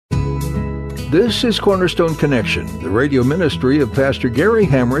This is Cornerstone Connection, the radio ministry of Pastor Gary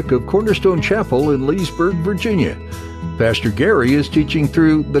Hamrick of Cornerstone Chapel in Leesburg, Virginia. Pastor Gary is teaching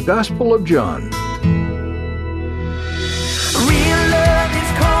through the Gospel of John. Real love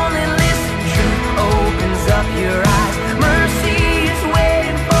is calling, listen, truth opens up your eyes. Mercy is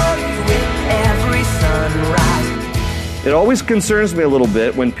waiting for you with every sunrise. It always concerns me a little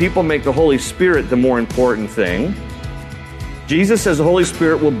bit when people make the Holy Spirit the more important thing. Jesus says the Holy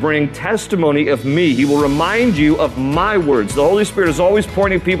Spirit will bring testimony of me. He will remind you of my words. The Holy Spirit is always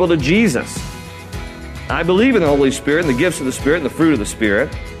pointing people to Jesus. I believe in the Holy Spirit and the gifts of the Spirit and the fruit of the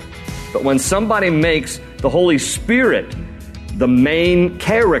Spirit. But when somebody makes the Holy Spirit the main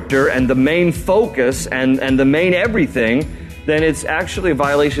character and the main focus and the main everything, then it's actually a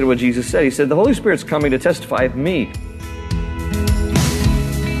violation of what Jesus said. He said, the Holy Spirit's coming to testify of me.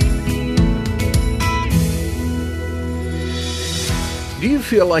 Do you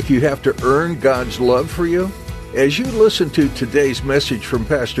feel like you have to earn God's love for you? As you listen to today's message from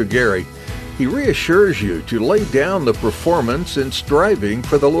Pastor Gary, he reassures you to lay down the performance and striving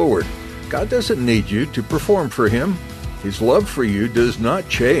for the Lord. God doesn't need you to perform for Him. His love for you does not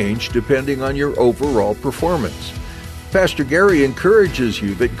change depending on your overall performance. Pastor Gary encourages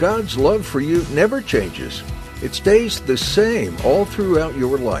you that God's love for you never changes. It stays the same all throughout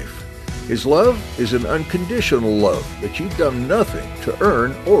your life. His love is an unconditional love that you've done nothing to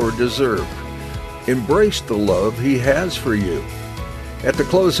earn or deserve. Embrace the love He has for you. At the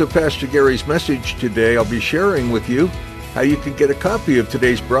close of Pastor Gary's message today, I'll be sharing with you how you can get a copy of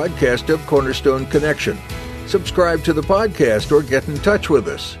today's broadcast of Cornerstone Connection. Subscribe to the podcast or get in touch with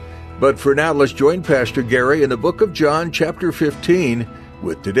us. But for now, let's join Pastor Gary in the book of John, chapter 15,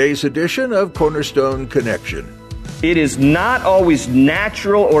 with today's edition of Cornerstone Connection. It is not always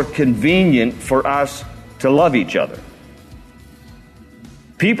natural or convenient for us to love each other.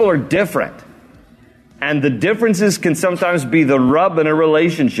 People are different. And the differences can sometimes be the rub in a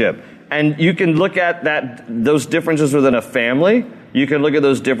relationship. And you can look at those differences within a family. You can look at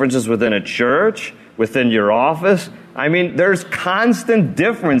those differences within a church, within your office. I mean, there's constant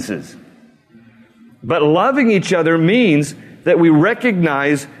differences. But loving each other means that we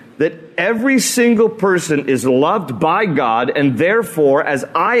recognize that every single person is loved by God, and therefore, as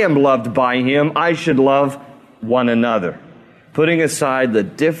I am loved by Him, I should love one another. Putting aside the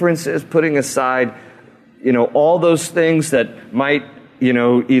differences, putting aside, all those things that might,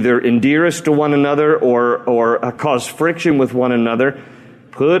 either endear us to one another or cause friction with one another.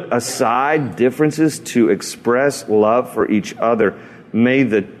 Put aside differences to express love for each other. May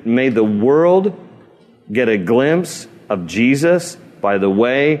the world get a glimpse of Jesus by the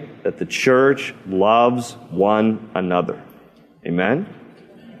way that the church loves one another. Amen?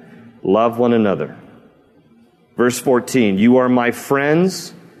 Love one another. Verse 14, you are my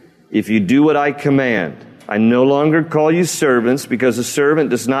friends if you do what I command. I no longer call you servants because a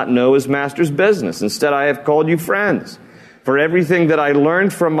servant does not know his master's business. Instead, I have called you friends. For everything that I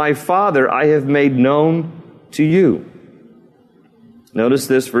learned from my Father, I have made known to you. Notice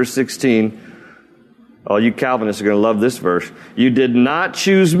this, verse 16. All you Calvinists are going to love this verse. You did not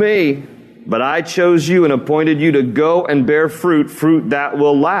choose me, but I chose you and appointed you to go and bear fruit that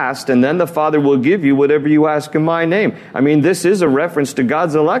will last, and then the Father will give you whatever you ask in my name. I mean, this is a reference to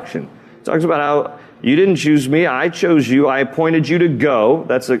God's election. It talks about how you didn't choose me, I chose you, I appointed you to go.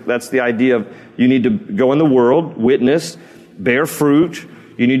 That's the idea of you need to go in the world, witness, bear fruit.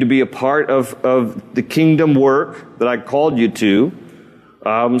 You need to be a part of the kingdom work that I called you to.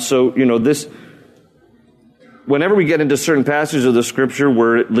 This. Whenever we get into certain passages of the Scripture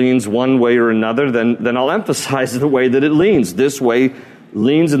where it leans one way or another, then I'll emphasize the way that it leans. This way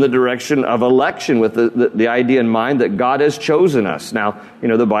leans in the direction of election with the idea in mind that God has chosen us. Now,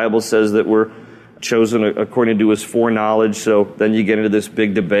 the Bible says that we're chosen according to His foreknowledge, so then you get into this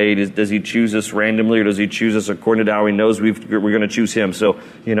big debate. Does He choose us randomly or does He choose us according to how He knows we're going to choose Him? So,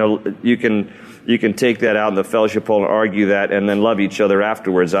 you can take that out in the fellowship hall and argue that and then love each other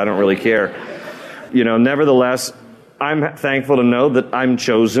afterwards. I don't really care. Nevertheless, I'm thankful to know that I'm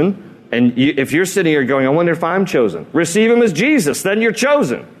chosen. And if you're sitting here going, I wonder if I'm chosen, receive Him as Jesus, then you're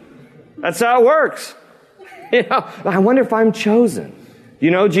chosen. That's how it works. I wonder if I'm chosen.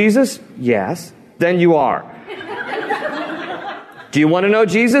 You know Jesus? Yes. Then you are. Do you want to know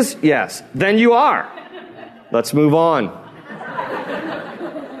Jesus? Yes. Then you are. Let's move on.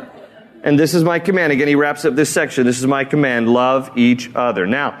 And this is my command. Again, he wraps up this section. This is my command. Love each other.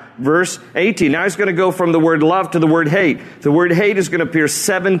 Now, verse 18. Now he's going to go from the word love to the word hate. The word hate is going to appear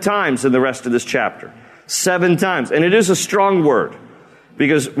 7 times in the rest of this chapter. 7 times. And it is a strong word.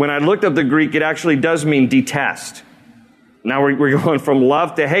 Because when I looked up the Greek, it actually does mean detest. Now we're going from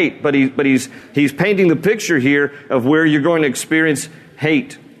love to hate, but he's painting the picture here of where you're going to experience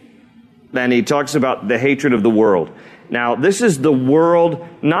hate. Then he talks about the hatred of the world. Now, this is the world,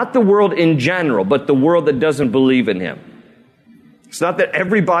 not the world in general, but the world that doesn't believe in him. It's not that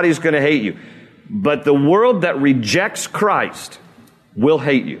everybody's going to hate you, but the world that rejects Christ will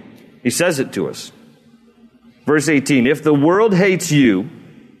hate you. He says it to us. Verse 18, if the world hates you,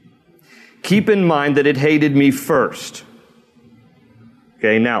 keep in mind that it hated me first.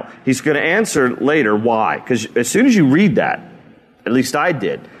 Okay, now, he's going to answer later why. Because as soon as you read that, at least I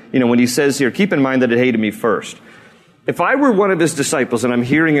did, when he says here, keep in mind that it hated me first. If I were one of his disciples and I'm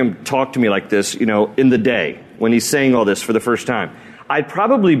hearing him talk to me like this, in the day, when he's saying all this for the first time, I'd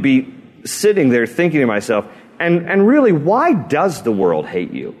probably be sitting there thinking to myself, and really, why does the world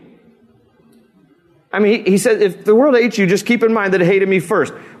hate you? I mean, he said, if the world hates you, just keep in mind that it hated me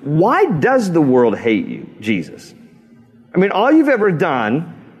first. Why does the world hate you, Jesus? I mean, all you've ever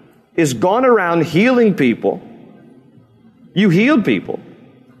done is gone around healing people. You healed people.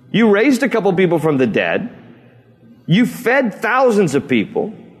 You raised a couple people from the dead. You fed thousands of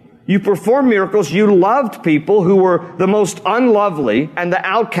people. You performed miracles. You loved people who were the most unlovely and the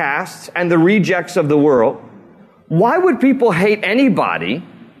outcasts and the rejects of the world. Why would people hate anybody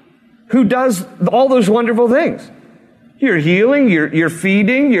who does all those wonderful things? You're healing, you're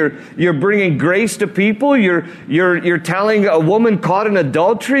feeding, you're bringing grace to people, you're telling a woman caught in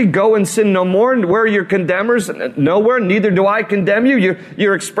adultery, go and sin no more, and where are your condemners? Nowhere, neither do I condemn you.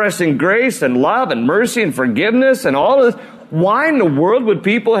 You're expressing grace and love and mercy and forgiveness and all of this. Why in the world would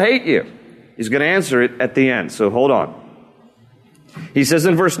people hate you? He's going to answer it at the end, so hold on. He says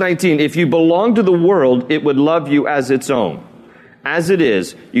in verse 19, if you belong to the world, it would love you as its own. As it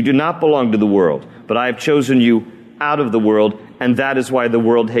is, you do not belong to the world, but I have chosen you out of the world, and that is why the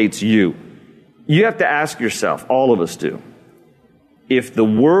world hates you. You have to ask yourself, all of us do, if the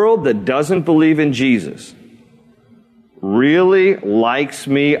world that doesn't believe in Jesus really likes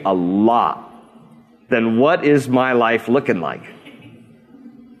me a lot, then what is my life looking like?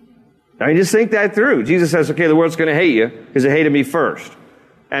 I mean, just think that through. Jesus says, okay, the world's going to hate you because it hated me first.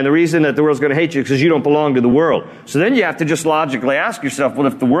 And the reason that the world's going to hate you is because you don't belong to the world. So then you have to just logically ask yourself, well,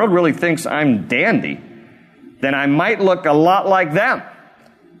 if the world really thinks I'm dandy, then I might look a lot like them.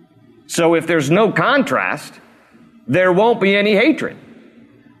 So if there's no contrast, there won't be any hatred.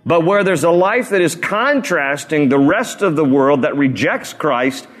 But where there's a life that is contrasting the rest of the world that rejects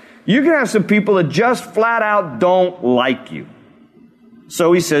Christ, you can have some people that just flat out don't like you.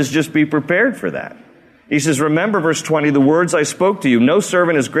 So he says, just be prepared for that. He says, remember, verse 20, the words I spoke to you, no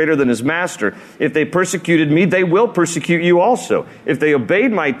servant is greater than his master. If they persecuted me, they will persecute you also. If they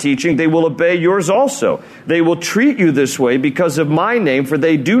obeyed my teaching, they will obey yours also. They will treat you this way because of my name, for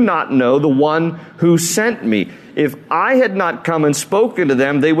they do not know the one who sent me. If I had not come and spoken to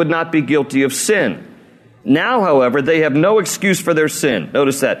them, they would not be guilty of sin. Now, however, they have no excuse for their sin.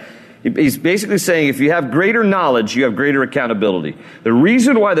 Notice that. He's basically saying if you have greater knowledge, you have greater accountability. The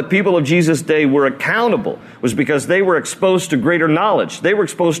reason why the people of Jesus' day were accountable was because they were exposed to greater knowledge. They were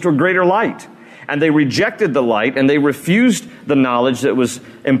exposed to a greater light. And they rejected the light and they refused the knowledge that was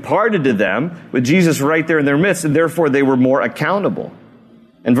imparted to them with Jesus right there in their midst, and therefore they were more accountable.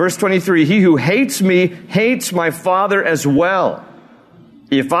 In verse 23, he who hates me hates my Father as well.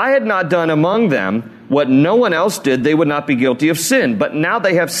 If I had not done among them what no one else did, they would not be guilty of sin. But now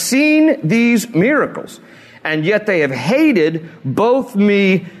they have seen these miracles, and yet they have hated both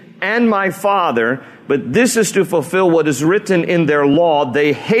me and my Father. But this is to fulfill what is written in their law.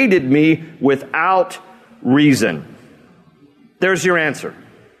 They hated me without reason. There's your answer.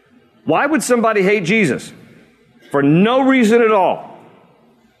 Why would somebody hate Jesus? For no reason at all.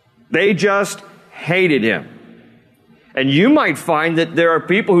 They just hated him. And you might find that there are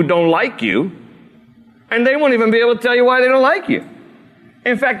people who don't like you, and they won't even be able to tell you why they don't like you.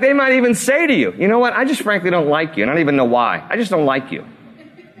 In fact, they might even say to you, you know what, I just frankly don't like you, and I don't even know why. I just don't like you.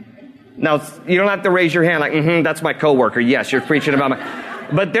 Now, you don't have to raise your hand like, that's my coworker. Yes, you're preaching about my...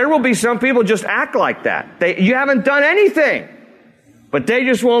 But there will be some people just act like that. You haven't done anything, but they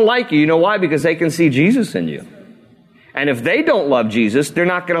just won't like you. You know why? Because they can see Jesus in you. And if they don't love Jesus, they're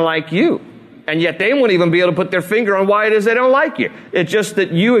not going to like you. And yet they won't even be able to put their finger on why it is they don't like you. It's just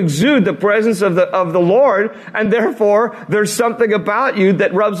that you exude the presence of the Lord, and therefore there's something about you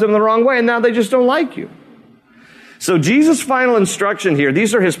that rubs them the wrong way, and now they just don't like you. So Jesus' final instruction here,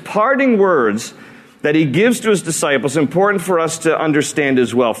 these are his parting words that he gives to his disciples, important for us to understand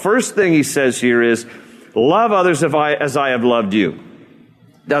as well. First thing he says here is, love others as I have loved you.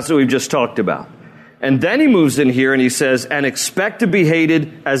 That's what we've just talked about. And then he moves in here and he says, and expect to be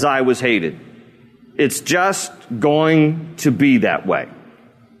hated as I was hated. It's just going to be that way.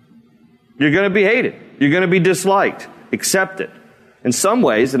 You're going to be hated. You're going to be disliked. Accept it. In some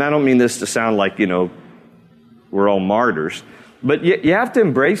ways, and I don't mean this to sound like, we're all martyrs, but you have to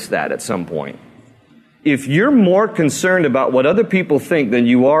embrace that at some point. If you're more concerned about what other people think than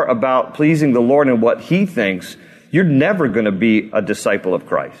you are about pleasing the Lord and what He thinks, you're never going to be a disciple of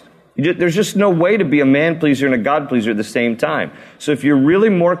Christ. There's just no way to be a man pleaser and a God pleaser at the same time. So if you're really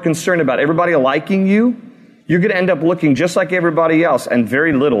more concerned about everybody liking you, you're going to end up looking just like everybody else and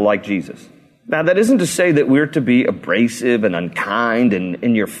very little like Jesus. Now, that isn't to say that we're to be abrasive and unkind and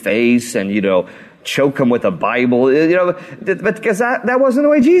in your face and, choke them with a Bible, but because that wasn't the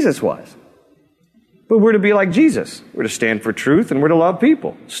way Jesus was. But we're to be like Jesus. We're to stand for truth and we're to love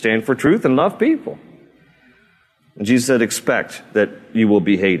people. Stand for truth and love people. And Jesus said, expect that you will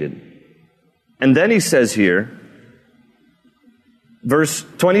be hated. And then He says here, verse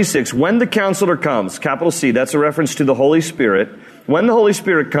 26, when the Counselor comes, capital C, that's a reference to the Holy Spirit. When the Holy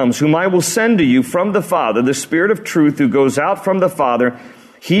Spirit comes, whom I will send to you from the Father, the Spirit of truth who goes out from the Father,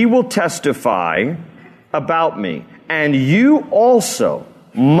 He will testify about me. And you also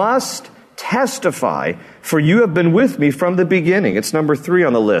must testify, for you have been with me from the beginning. It's number 3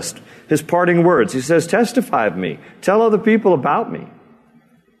 on the list. His parting words. He says, testify of me. Tell other people about me.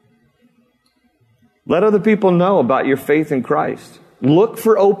 Let other people know about your faith in Christ. Look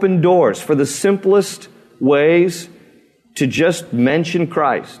for open doors, for the simplest ways to just mention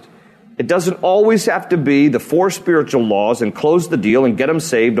Christ. It doesn't always have to be the 4 spiritual laws and close the deal and get them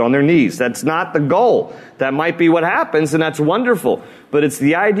saved on their knees. That's not the goal. That might be what happens, and that's wonderful. But it's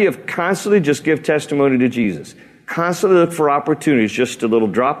the idea of constantly just give testimony to Jesus. Constantly look for opportunities, just a little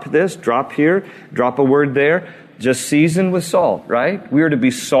drop this, drop here, drop a word there. Just season with salt, right? We are to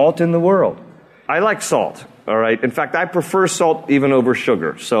be salt in the world. I like salt, all right? In fact, I prefer salt even over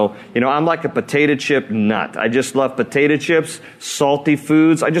sugar. So, I'm like a potato chip nut. I just love potato chips, salty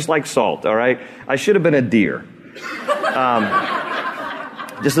foods. I just like salt, all right? I should have been a deer.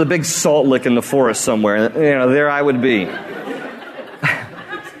 Just a big salt lick in the forest somewhere. There I would be.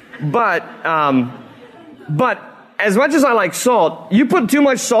 But as much as I like salt, you put too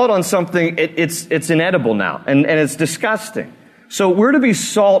much salt on something, it's inedible now, and it's disgusting. So we're to be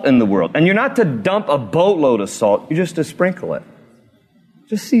salt in the world. And you're not to dump a boatload of salt. You're just to sprinkle it.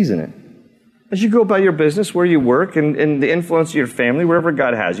 Just season it. As you go about your business, where you work, and the influence of your family, wherever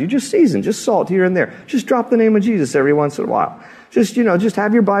God has you, just season, just salt here and there. Just drop the name of Jesus every once in a while. Just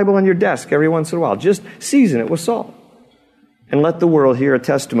have your Bible on your desk every once in a while. Just season it with salt. And let the world hear a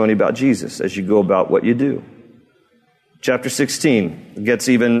testimony about Jesus as you go about what you do. Chapter 16 gets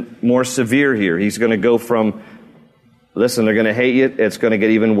even more severe here. He's going to go from, listen, they're going to hate you. It's going to get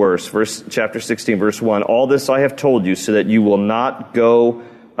even worse. Chapter 16, verse 1. All this I have told you so that you will not go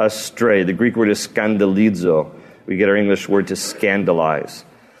astray. The Greek word is skandalizo. We get our English word to scandalize.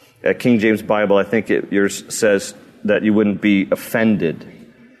 King James Bible, I think yours says that you wouldn't be offended.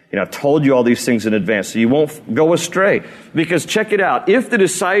 I've told you all these things in advance so you won't go astray. Because check it out. If the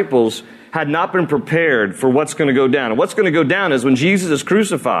disciples had not been prepared for what's going to go down, and what's going to go down is when Jesus is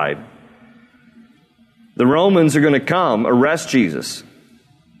crucified, the Romans are going to come, arrest Jesus,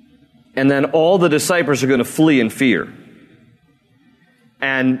 and then all the disciples are going to flee in fear.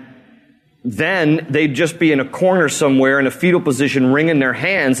 And then they'd just be in a corner somewhere in a fetal position, wringing their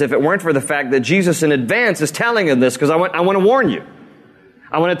hands if it weren't for the fact that Jesus in advance is telling them this, because I want to warn you.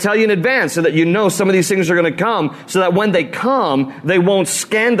 I want to tell you in advance so that you know some of these things are going to come, so that when they come, they won't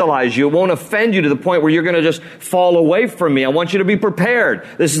scandalize you. It won't offend you to the point where you're going to just fall away from me. I want you to be prepared.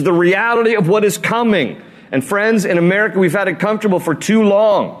 This is the reality of what is coming. And friends, in America, we've had it comfortable for too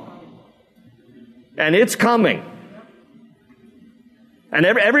long. And it's coming. And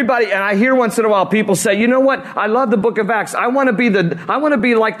everybody, and I hear once in a while people say, you know what? I love the book of Acts. I want to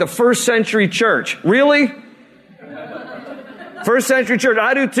be like the first century church. Really? First century church,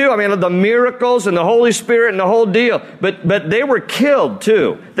 I do too. I mean, the miracles and the Holy Spirit and the whole deal. But they were killed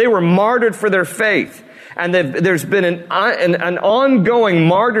too. They were martyred for their faith. And there's been an ongoing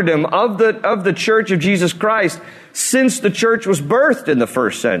martyrdom of the Church of Jesus Christ since the church was birthed in the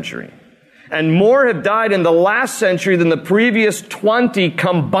first century. And more have died in the last century than the previous 20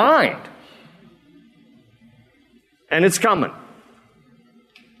 combined. And it's coming.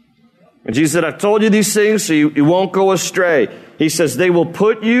 And Jesus said, I've told you these things so you won't go astray. He says, they will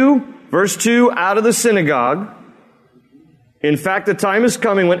put you, verse 2, out of the synagogue. In fact, the time is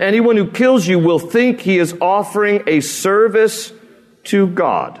coming when anyone who kills you will think he is offering a service to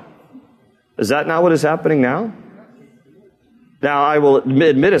God. Is that not what is happening now? Now, I will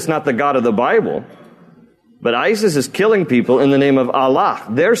admit it's not the God of the Bible, but ISIS is killing people in the name of Allah,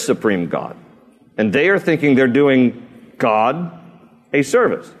 their supreme God. And they are thinking they're doing God a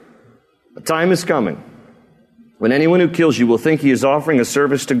service. A time is coming when anyone who kills you will think he is offering a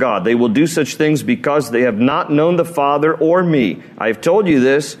service to God. They will do such things because they have not known the Father or me. I have told you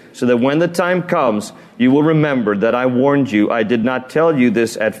this so that when the time comes, you will remember that I warned you. I did not tell you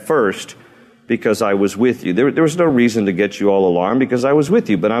this at first because I was with you. There was no reason to get you all alarmed because I was with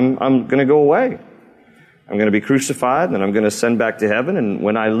you, but I'm going to go away. I'm going to be crucified, and I'm going to ascend back to heaven, and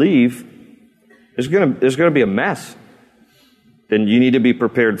when I leave, there's going to be a mess. Then you need to be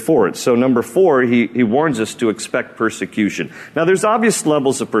prepared for it. So number 4, he warns us to expect persecution. Now, there's obvious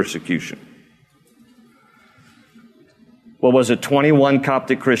levels of persecution. What was it, 21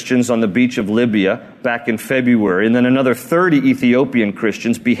 Coptic Christians on the beach of Libya back in February, and then another 30 Ethiopian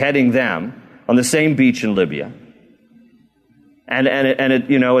Christians beheading them on the same beach in Libya. And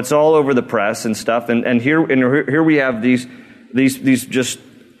it's all over the press and stuff. And here we have these just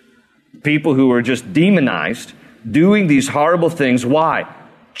people who are just demonized, doing these horrible things. Why?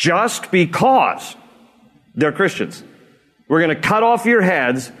 Just because they're Christians. We're going to cut off your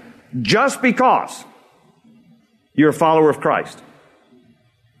heads just because you're a follower of Christ.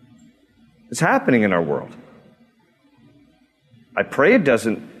 It's happening in our world. I pray it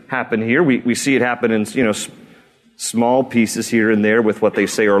doesn't happen here. We see it happen in, small pieces here and there with what they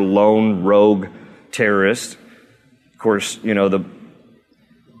say are lone rogue terrorists. Of course, the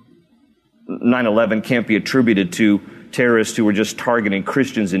 9/11 can't be attributed to terrorists who were just targeting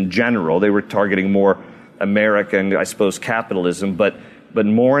Christians in general. They were targeting more American, I suppose, capitalism. But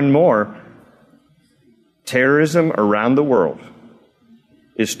more and more, terrorism around the world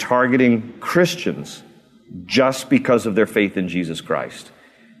is targeting Christians just because of their faith in Jesus Christ.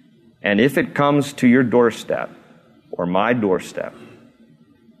 And if it comes to your doorstep or my doorstep,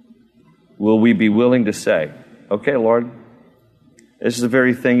 will we be willing to say, okay, Lord, this is the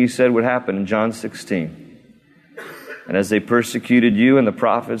very thing you said would happen in John 16. And as they persecuted you and the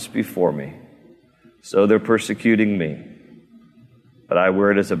prophets before me, so they're persecuting me. But I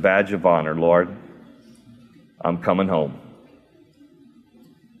wear it as a badge of honor, Lord. I'm coming home.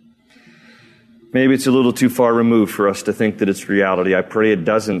 Maybe it's a little too far removed for us to think that it's reality. I pray it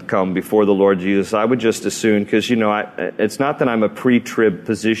doesn't come before the Lord Jesus. I would just assume, because, it's not that I'm a pre-trib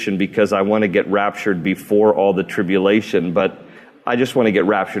position because I want to get raptured before all the tribulation, but I just want to get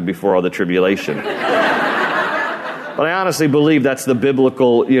raptured before all the tribulation. But I honestly believe that's the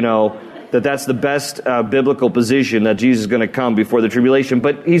biblical, that's the best biblical position, that Jesus is going to come before the tribulation.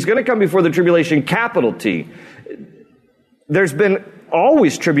 But he's going to come before the tribulation, capital T. There's been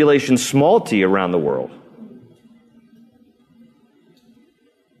always tribulation, small t, around the world.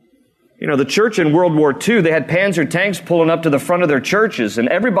 The church in World War II, they had Panzer tanks pulling up to the front of their churches, and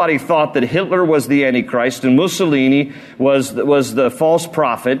everybody thought that Hitler was the Antichrist and Mussolini was the false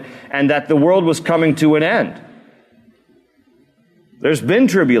prophet, and that the world was coming to an end. There's been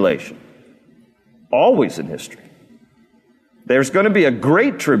tribulation, always in history. There's going to be a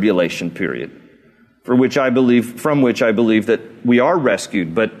great tribulation period, from which I believe that we are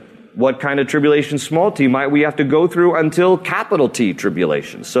rescued. But what kind of tribulation, small t, might we have to go through until capital T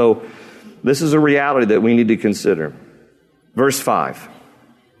tribulation? So this is a reality that we need to consider. Verse 5.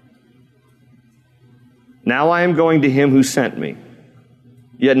 Now I am going to him who sent me.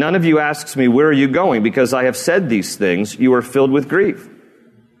 Yet none of you asks me, where are you going? Because I have said these things, you are filled with grief.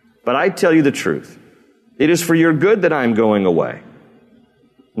 But I tell you the truth. It is for your good that I am going away.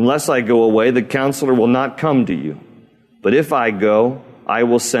 Unless I go away, the counselor will not come to you. But if I go, I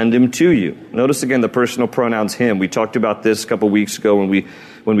will send him to you. Notice again the personal pronouns him. We talked about this a couple weeks ago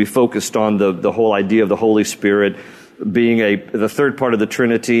when we focused on the whole idea of the Holy Spirit being the third part of the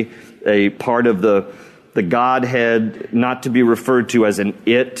Trinity, a part of the Godhead, not to be referred to as an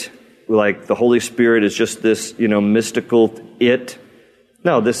it, like the Holy Spirit is just this, mystical it.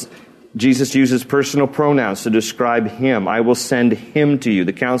 No, Jesus uses personal pronouns to describe him. I will send him to you,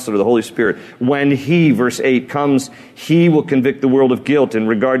 the Counselor, the Holy Spirit. When he, verse 8, comes, he will convict the world of guilt in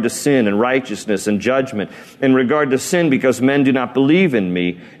regard to sin and righteousness and judgment. In regard to sin, because men do not believe in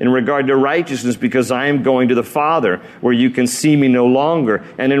me. In regard to righteousness, because I am going to the Father, where you can see me no longer.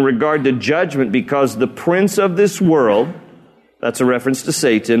 And in regard to judgment, because the prince of this world, that's a reference to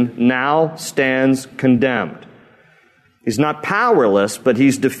Satan, now stands condemned. He's not powerless, but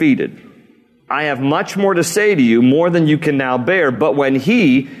he's defeated. I have much more to say to you, more than you can now bear. But when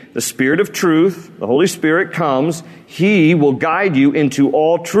he, the Spirit of truth, the Holy Spirit, comes, he will guide you into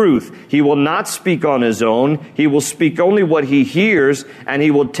all truth. He will not speak on his own. He will speak only what he hears, and he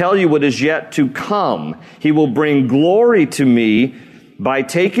will tell you what is yet to come. He will bring glory to me by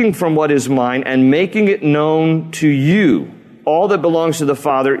taking from what is mine and making it known to you. All that belongs to the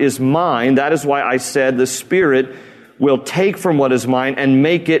Father is mine. That is why I said the Spirit will take from what is mine and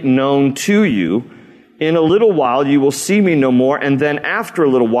make it known to you. In a little while you will see me no more, and then after a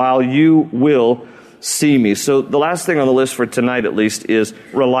little while you will see me. So the last thing on the list for tonight, at least, is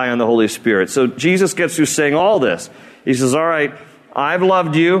rely on the Holy Spirit. So Jesus gets through saying all this. He says, all right, I've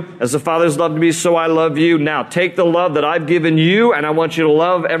loved you. As the Father's loved me, so I love you. Now take the love that I've given you, and I want you to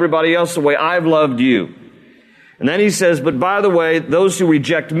love everybody else the way I've loved you. And then he says, but by the way, those who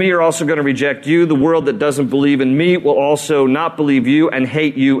reject me are also going to reject you. The world that doesn't believe in me will also not believe you and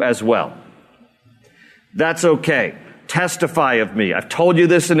hate you as well. That's okay. Testify of me. I've told you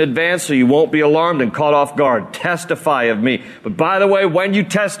this in advance so you won't be alarmed and caught off guard. Testify of me. But by the way, when you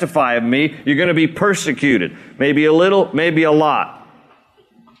testify of me, you're going to be persecuted. Maybe a little, maybe a lot.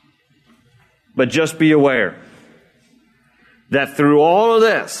 But just be aware that through all of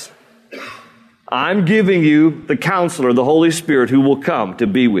this, I'm giving you the Counselor, the Holy Spirit, who will come to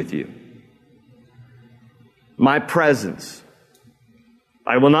be with you. My presence.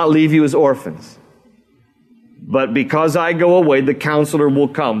 I will not leave you as orphans. But because I go away, the Counselor will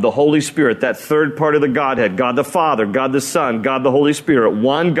come, the Holy Spirit, that third part of the Godhead, God the Father, God the Son, God the Holy Spirit,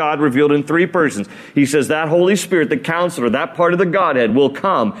 one God revealed in three persons. He says that Holy Spirit, the Counselor, that part of the Godhead will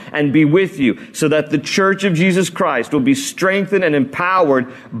come and be with you so that the Church of Jesus Christ will be strengthened and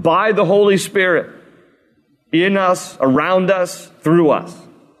empowered by the Holy Spirit in us, around us, through us.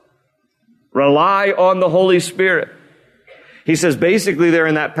 Rely on the Holy Spirit. He says basically there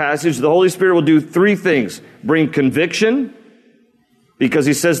in that passage, the Holy Spirit will do three things. Bring conviction, because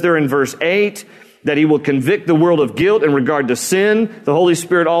he says there in verse 8 that he will convict the world of guilt in regard to sin. The Holy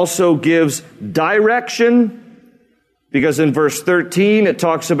Spirit also gives direction, because in verse 13 it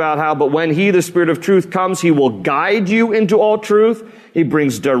talks about how, but when he, the Spirit of truth, comes, he will guide you into all truth. He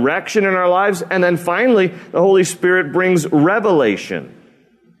brings direction in our lives. And then finally, the Holy Spirit brings revelation.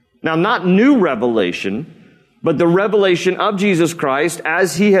 Now, not new revelation, but the revelation of Jesus Christ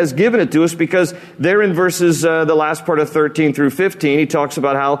as he has given it to us, because there in verses, the last part of 13 through 15, he talks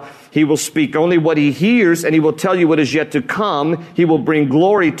about how he will speak only what he hears, and he will tell you what is yet to come. He will bring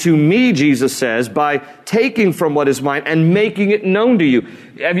glory to me, Jesus says, by taking from what is mine and making it known to you.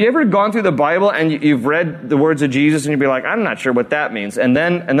 Have you ever gone through the Bible and you've read the words of Jesus and you'd be like, I'm not sure what that means. And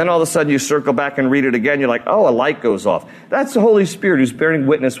then all of a sudden you circle back and read it again. You're like, oh, a light goes off. That's the Holy Spirit who's bearing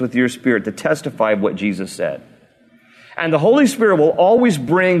witness with your spirit to testify of what Jesus said. And the Holy Spirit will always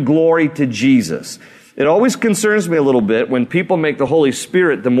bring glory to Jesus. It always concerns me a little bit when people make the Holy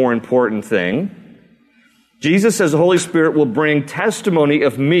Spirit the more important thing. Jesus says the Holy Spirit will bring testimony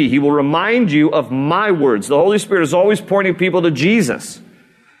of me. He will remind you of my words. The Holy Spirit is always pointing people to Jesus.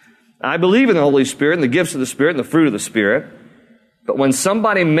 I believe in the Holy Spirit and the gifts of the Spirit and the fruit of the Spirit. But when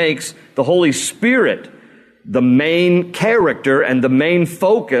somebody makes the Holy Spirit the main character and the main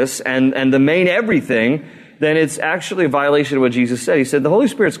focus and the main everything, then it's actually a violation of what Jesus said. He said, the Holy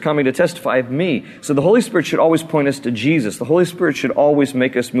Spirit's coming to testify of me. So the Holy Spirit should always point us to Jesus. The Holy Spirit should always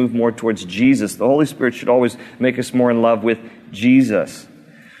make us move more towards Jesus. The Holy Spirit should always make us more in love with Jesus.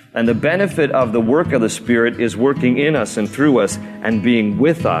 And the benefit of the work of the Spirit is working in us and through us and being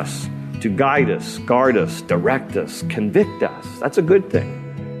with us to guide us, guard us, direct us, convict us. That's a good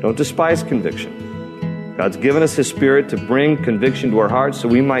thing. Don't despise conviction. God's given us His Spirit to bring conviction to our hearts so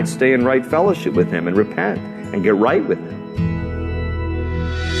we might stay in right fellowship with Him and repent and get right with Him.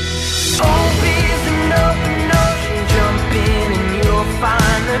 Hope is an open ocean, jump in and you'll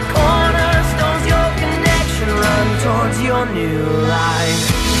find the cornerstones, your connection, run towards your new life.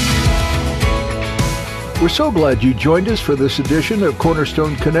 We're so glad you joined us for this edition of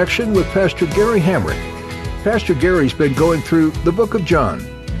Cornerstone Connection with Pastor Gary Hamrick. Pastor Gary's been going through the book of John.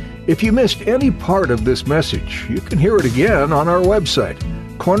 If you missed any part of this message, you can hear it again on our website,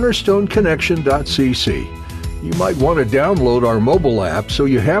 cornerstoneconnection.cc. You might want to download our mobile app so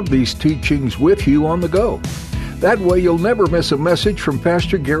you have these teachings with you on the go. That way you'll never miss a message from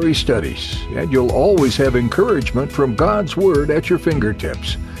Pastor Gary's studies, and you'll always have encouragement from God's Word at your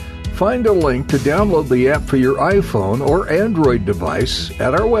fingertips. Find a link to download the app for your iPhone or Android device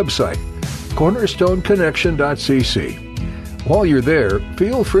at our website, cornerstoneconnection.cc. While you're there,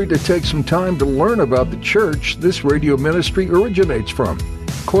 feel free to take some time to learn about the church this radio ministry originates from,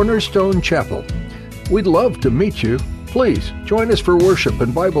 Cornerstone Chapel. We'd love to meet you. Please join us for worship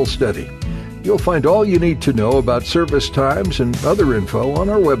and Bible study. You'll find all you need to know about service times and other info on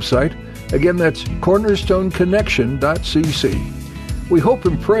our website. Again, that's cornerstoneconnection.cc. We hope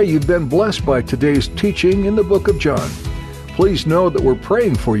and pray you've been blessed by today's teaching in the book of John. Please know that we're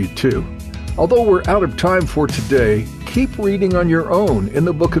praying for you too. Although we're out of time for today, keep reading on your own in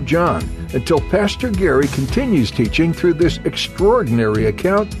the book of John. until Pastor Gary continues teaching through this extraordinary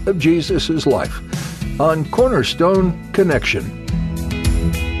account of Jesus' life on Cornerstone Connection.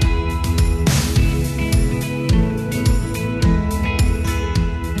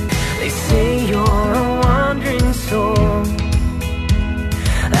 They say you're a wandering soul,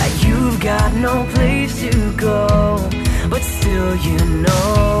 that you've got no place to go, but still you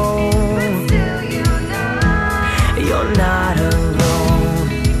know